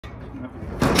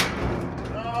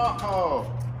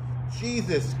Oh,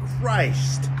 Jesus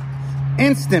Christ.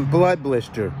 Instant blood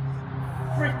blister.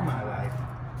 Frick my life.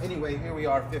 Anyway, here we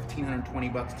are, 1,520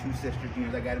 bucks, 2 sister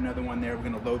jeans. I got another one there. We're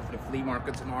gonna load for the flea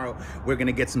market tomorrow. We're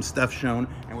gonna get some stuff shown,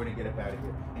 and we're gonna get up out of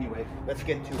here. Anyway, let's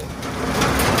get to it.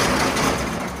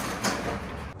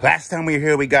 Last time we were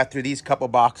here, we got through these couple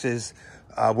boxes.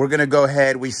 We're gonna go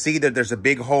ahead. We see that there's a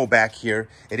big hole back here.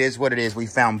 It is what it is. We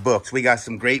found books. We got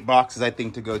some great boxes, I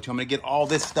think, to go to. I'm gonna get all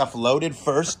this stuff loaded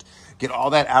first, get all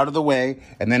that out of the way,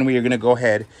 and then we are gonna go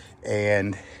ahead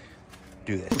and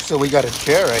do this. So we got a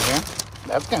chair right here.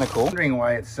 That's kind of cool. I'm wondering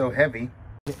why it's so heavy.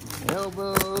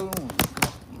 Elbow,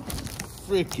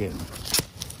 freaking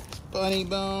bunny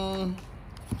bone.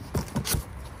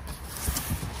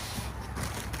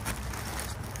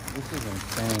 This is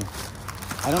insane.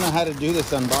 I don't know how to do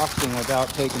this unboxing without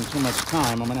taking too much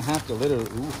time. I'm gonna have to literally,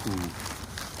 ooh,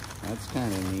 that's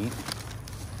kind of neat.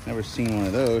 Never seen one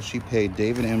of those. She paid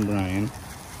David and Brian.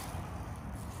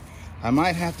 I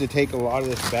might have to take a lot of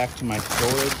this back to my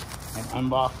storage and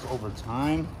unbox over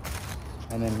time,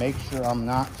 and then make sure I'm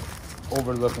not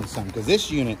overlooking something. Because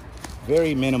this unit,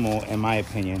 very minimal in my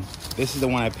opinion. This is the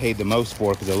one I paid the most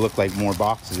for because it looked like more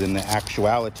boxes, and the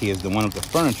actuality is the one with the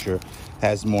furniture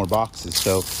has more boxes.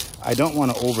 So I don't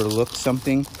want to overlook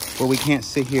something where we can't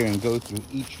sit here and go through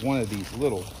each one of these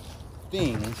little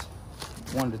things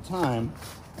one at a time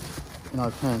in our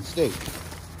current state.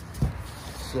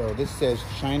 So this says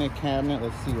China cabinet.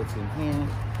 Let's see what's in here.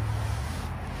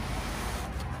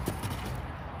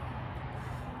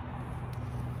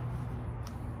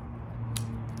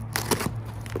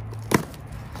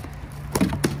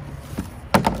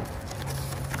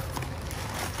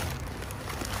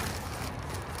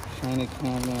 China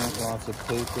cabinet, lots of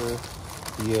paper.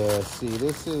 Yeah, see,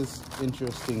 this is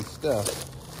interesting stuff.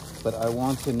 But I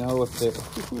want to know if they're...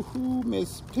 Ooh,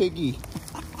 Miss Piggy.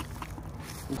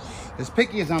 As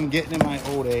picky as I'm getting in my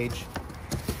old age,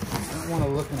 I don't want to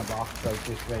look in a box like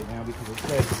this right now because it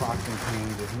says Procter &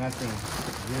 Gamble. There's nothing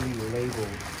really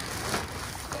labeled.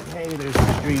 But hey, there's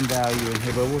extreme value in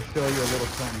here, but we'll show you a little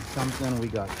something. We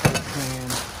got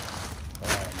pans.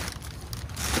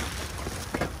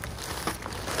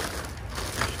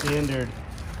 Standard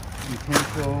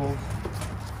utensils.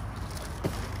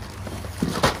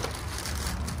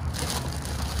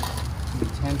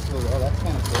 Oh, that's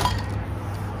kind of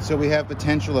cool. So we have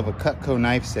potential of a Cutco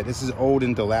knife set. This is old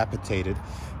and dilapidated,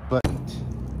 but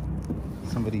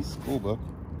somebody's school book.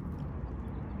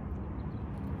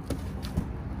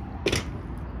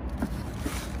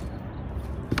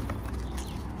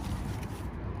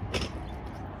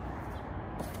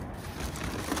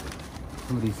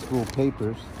 Some of these school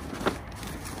papers.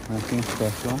 Nothing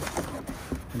special.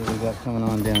 What do we got coming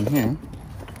on down here?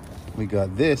 We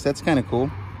got this. That's kind of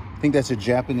cool. I think that's a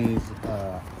Japanese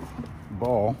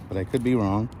ball, but I could be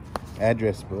wrong.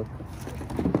 Address book.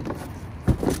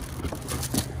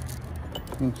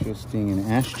 Interesting.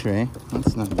 An ashtray.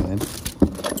 That's not bad.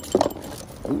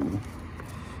 Ooh.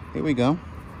 Here we go.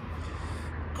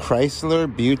 Chrysler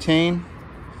butane.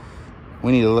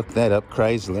 We need to look that up.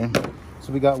 Chrysler.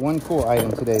 So we got one cool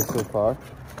item today so far.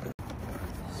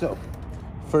 So,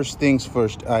 first things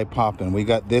first, eye popping. We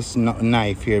got this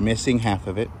knife here, missing half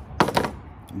of it.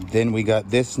 Then we got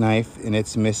this knife, and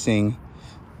it's missing.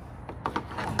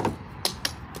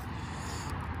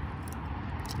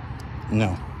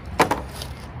 No.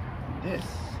 This.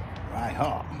 Right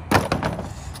hot.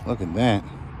 Look at that.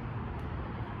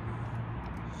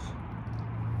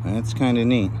 That's kind of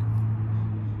neat.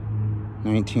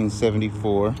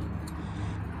 1974.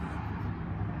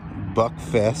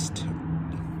 Buckfest.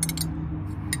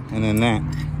 And then that.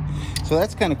 So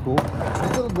that's kind of cool.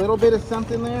 There's a little bit of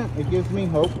something there. It gives me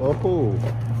hope. Oh,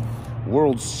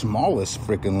 world's smallest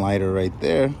freaking lighter right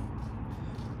there.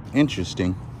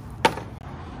 Interesting.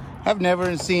 I've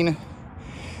never seen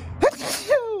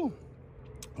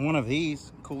one of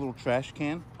these. Cool little trash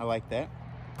can. I like that.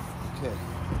 Okay.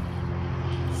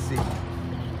 Let's see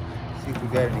if we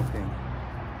got anything.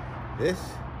 This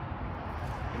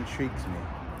intrigues me.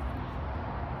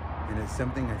 And it's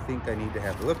something I think I need to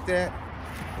have looked at.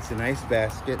 It's a nice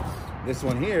basket. This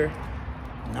one here,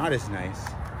 not as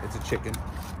nice. It's a chicken.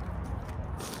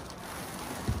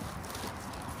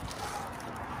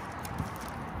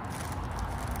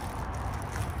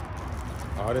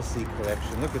 Odyssey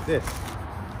collection. Look at this.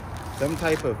 Some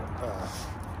type of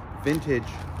vintage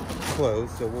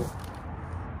clothes. So we'll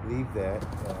leave that.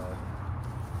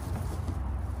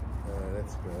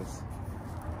 That's gross.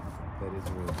 That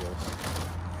is really gross.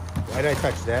 Why did I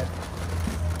touch that?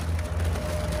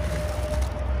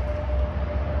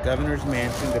 Governor's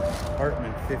Mansion,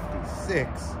 Department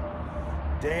 56.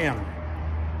 Damn.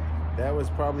 That was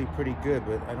probably pretty good,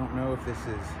 but I don't know if this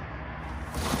is...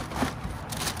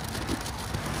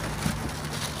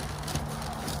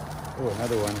 Oh,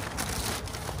 another one.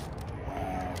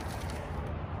 Wow.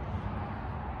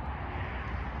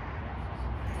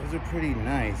 Those are pretty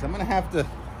nice. I'm gonna have to...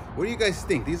 What do you guys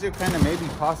think? These are kind of maybe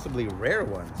possibly rare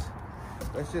ones.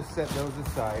 Let's just set those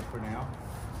aside for now.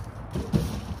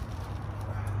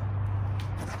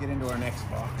 Let's get into our next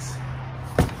box.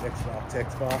 Next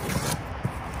box.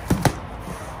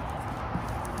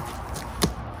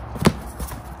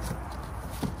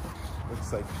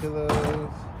 Looks like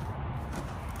pillows,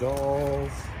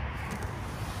 dolls.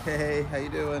 Hey, how you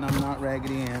doing? I'm not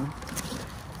Raggedy Ann.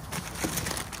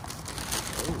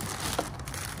 Ooh,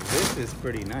 this is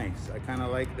pretty nice. I kind of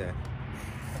like that.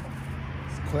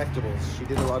 It's collectibles. She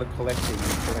did a lot of collecting and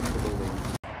collectible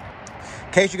things.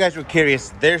 In case you guys were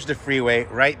curious, there's the freeway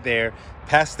right there.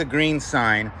 Past the green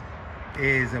sign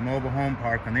is a mobile home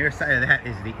park. On the other side of that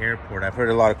is the airport. I've heard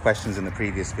a lot of questions in the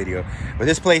previous video, but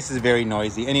this place is very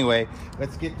noisy. Anyway,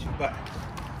 let's get to, but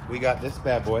we got this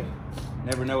bad boy.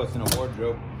 Never know what's in a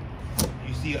wardrobe.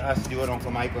 You see us do it,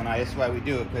 Uncle Michael and I. That's why we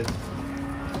do it, because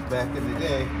back in the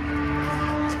day,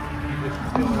 you just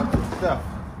fill up with stuff.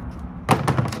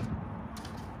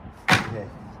 Okay,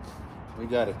 we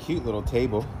got a cute little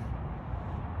table.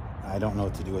 I don't know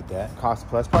what to do with that. Cost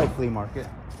plus, probably flea market.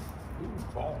 Ooh,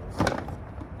 balls.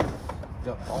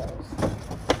 Got balls.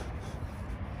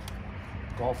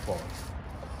 Golf balls.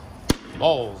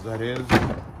 Balls, that is.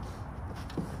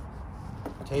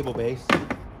 Table base. Ooh.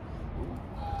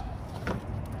 Look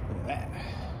at that.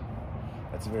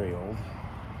 That's very old.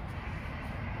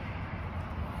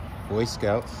 Boy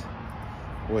Scouts.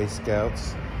 Boy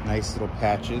Scouts. Nice little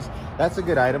patches. That's a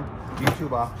good item.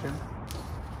 YouTube auction.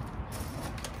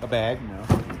 A bag, no.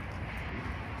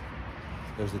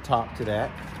 There's the top to that.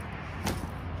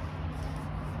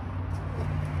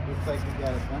 Looks like we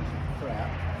got a bunch of crap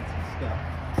and some stuff.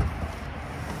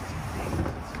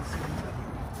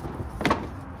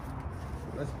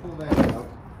 Let's pull that out.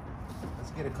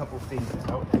 Let's get a couple things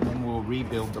out and then we'll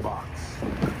rebuild the box.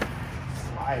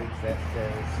 Slides that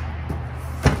says.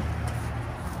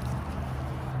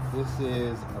 This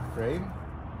is a frame.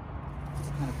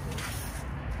 What kind of frame?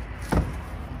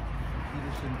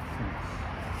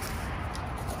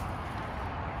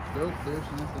 Nope, there's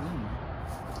nothing in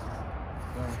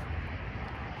there.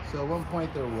 So at one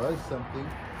point there was something,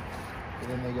 but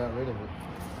then they got rid of it.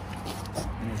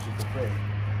 And it's just a frame.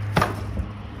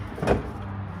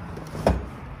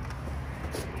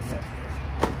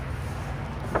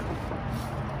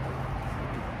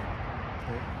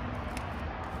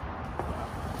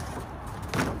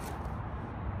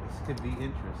 This could be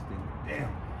interesting.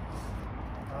 Damn.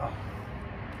 Oh.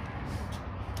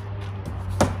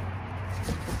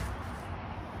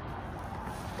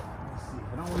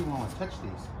 I don't really want to touch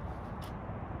these.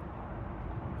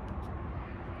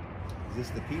 Is this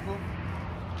the people?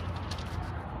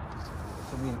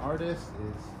 So being an artist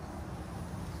is...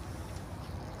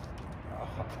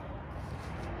 Oh.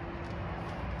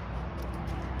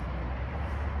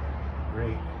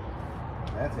 Great.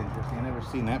 That's interesting. I've never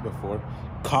seen that before.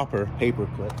 Copper paper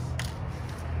clips.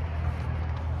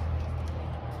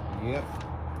 Yep.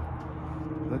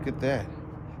 Look at that.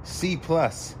 C+.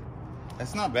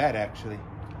 That's not bad, actually.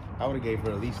 I would have gave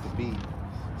her at least a B.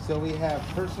 So we have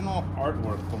personal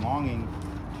artwork belonging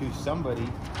to somebody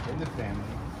in the family.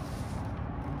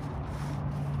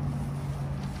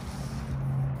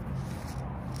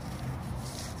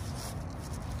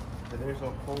 So there's a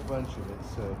whole bunch of it.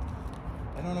 So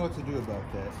I don't know what to do about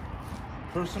that.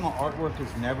 Personal artwork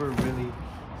is never really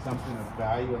something of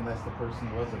value unless the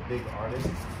person was a big artist.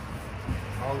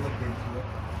 I'll look into it.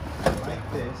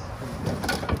 Like this,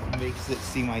 makes it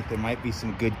seem like there might be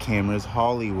some good cameras.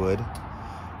 Hollywood.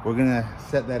 We're gonna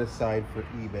set that aside for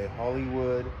eBay.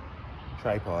 Hollywood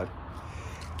tripod.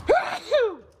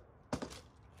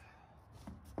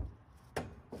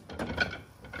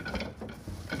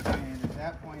 And at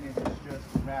that point, it is just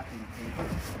wrapping paper.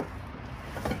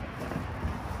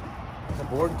 It's a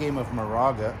board game of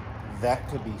Moraga. That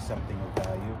could be something of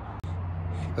value.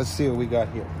 Let's see what we got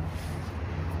here.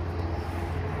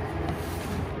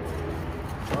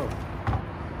 Oh,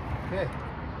 okay.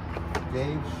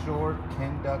 Dave Short,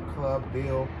 Ken Duck Club,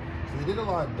 Bill. So they did a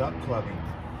lot of duck clubbing.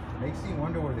 Makes me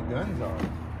wonder where the guns are.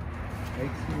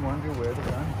 Makes me wonder where the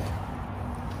guns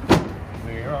are.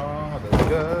 Where are the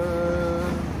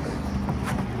guns?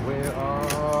 Where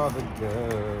are the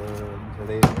guns? Are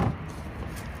they?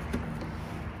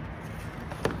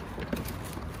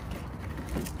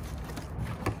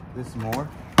 This more?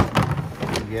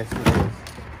 Yes, it is.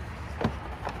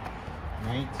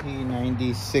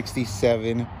 1990,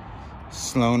 67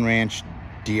 Sloan Ranch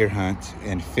deer hunt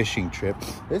and fishing trip.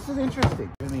 This is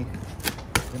interesting. Give me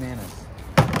bananas.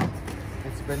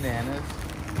 It's bananas.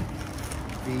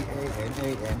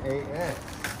 B-A-N-A-N-A-S.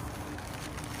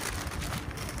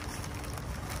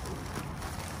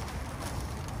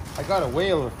 I got a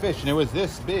whale of a fish and it was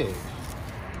this big.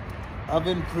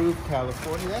 Oven-proof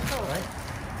California. That's all right.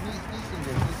 Decent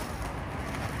dishes.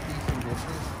 Decent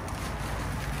dishes.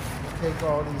 We'll take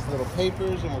all these little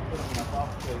papers and we'll put them in a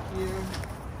box right here.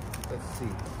 Let's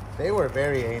see. They were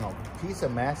very anal. Piece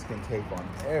of masking tape on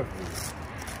every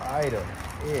item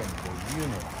in the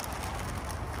unit.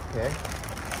 Okay.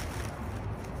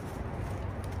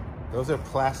 Those are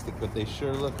plastic, but they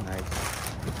sure look nice.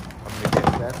 I'm gonna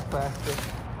guess that's plastic.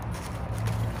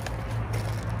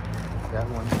 That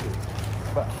one too.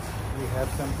 But we have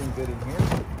something good in here.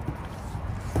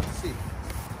 Let's see.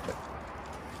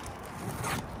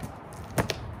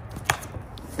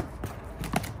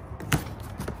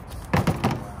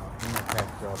 Wow,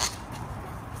 impact drop.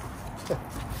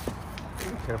 Be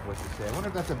careful what you say. I wonder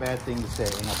if that's a bad thing to say,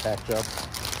 anal pack job.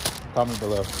 Comment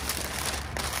below.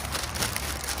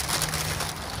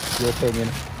 Your opinion.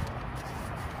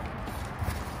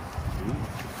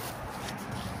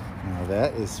 Now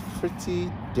that is pretty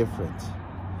different.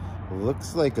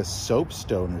 Looks like a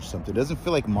soapstone or something. It doesn't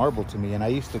feel like marble to me, and I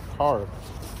used to carve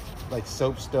like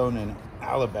soapstone and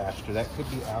alabaster. That could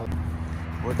be alabaster.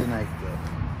 Where'd the knife go?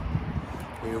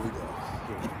 Here we go.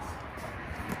 Here it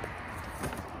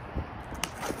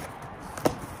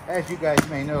is. As you guys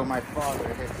may know, my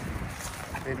father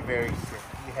has been very sick.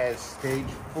 He has stage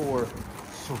 4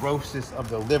 cirrhosis of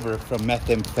the liver from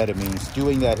methamphetamines,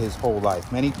 doing that his whole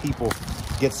life. Many people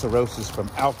get cirrhosis from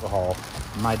alcohol.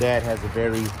 My dad has a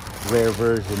very rare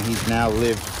version. He's now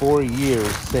lived 4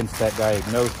 years since that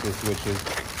diagnosis, which is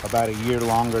about a year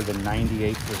longer than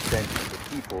 98% of the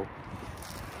people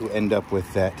who end up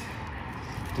with that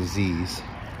disease.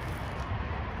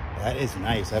 That is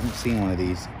nice. I haven't seen one of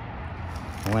these.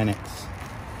 Lennox.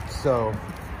 So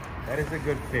that is a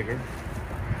good figure.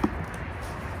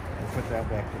 Put that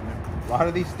back in there. A lot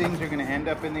of these things are going to end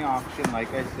up in the auction, like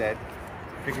I said.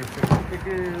 Figure.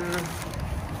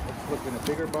 Let's look in a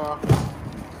bigger box.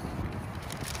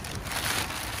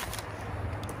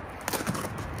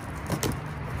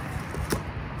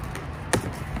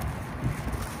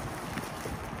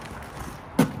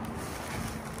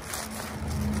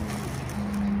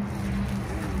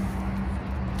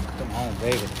 Come on,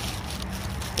 baby.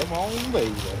 Come on,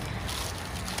 baby.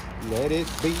 Let it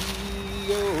be.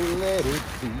 Oh, let it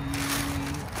be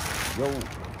your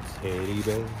teddy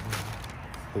bear.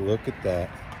 Look at that.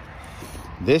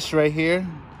 This right here,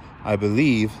 I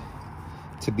believe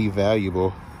to be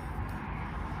valuable.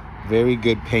 Very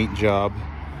good paint job.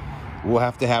 We'll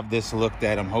have to have this looked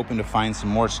at. I'm hoping to find some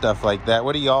more stuff like that.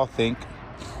 What do y'all think?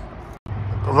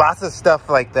 Lots of stuff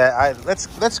like that.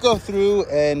 Let's go through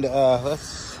and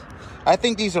I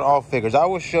think these are all figures. I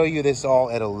will show you this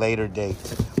all at a later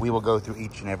date. We will go through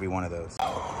each and every one of those.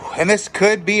 And this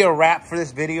could be a wrap for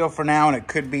this video for now, and it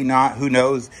could be not. Who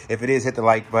knows? If it is, hit the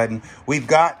like button. We've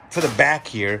got for the back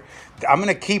here, I'm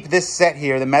going to keep this set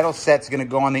here. The metal set's going to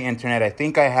go on the internet. I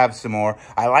think I have some more.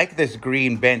 I like this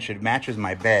green bench. It matches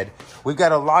my bed. We've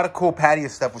got a lot of cool patio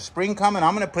stuff. With spring coming,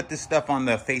 I'm going to put this stuff on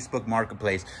the Facebook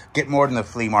Marketplace. Get more than the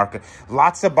flea market.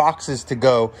 Lots of boxes to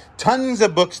go. Tons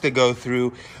of books to go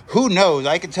through. Who knows?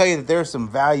 I can tell you that there's some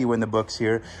value in the books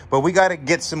here. But we got to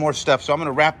get some more stuff. So I'm going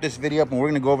to wrap this video up, and we're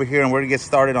going to go over here, and we're going to get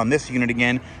started on this unit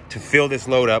again to fill this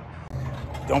load up.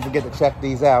 Don't forget to check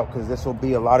these out, because this will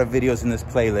be a lot of videos in this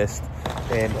playlist.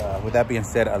 And with that being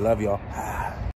said, I love y'all.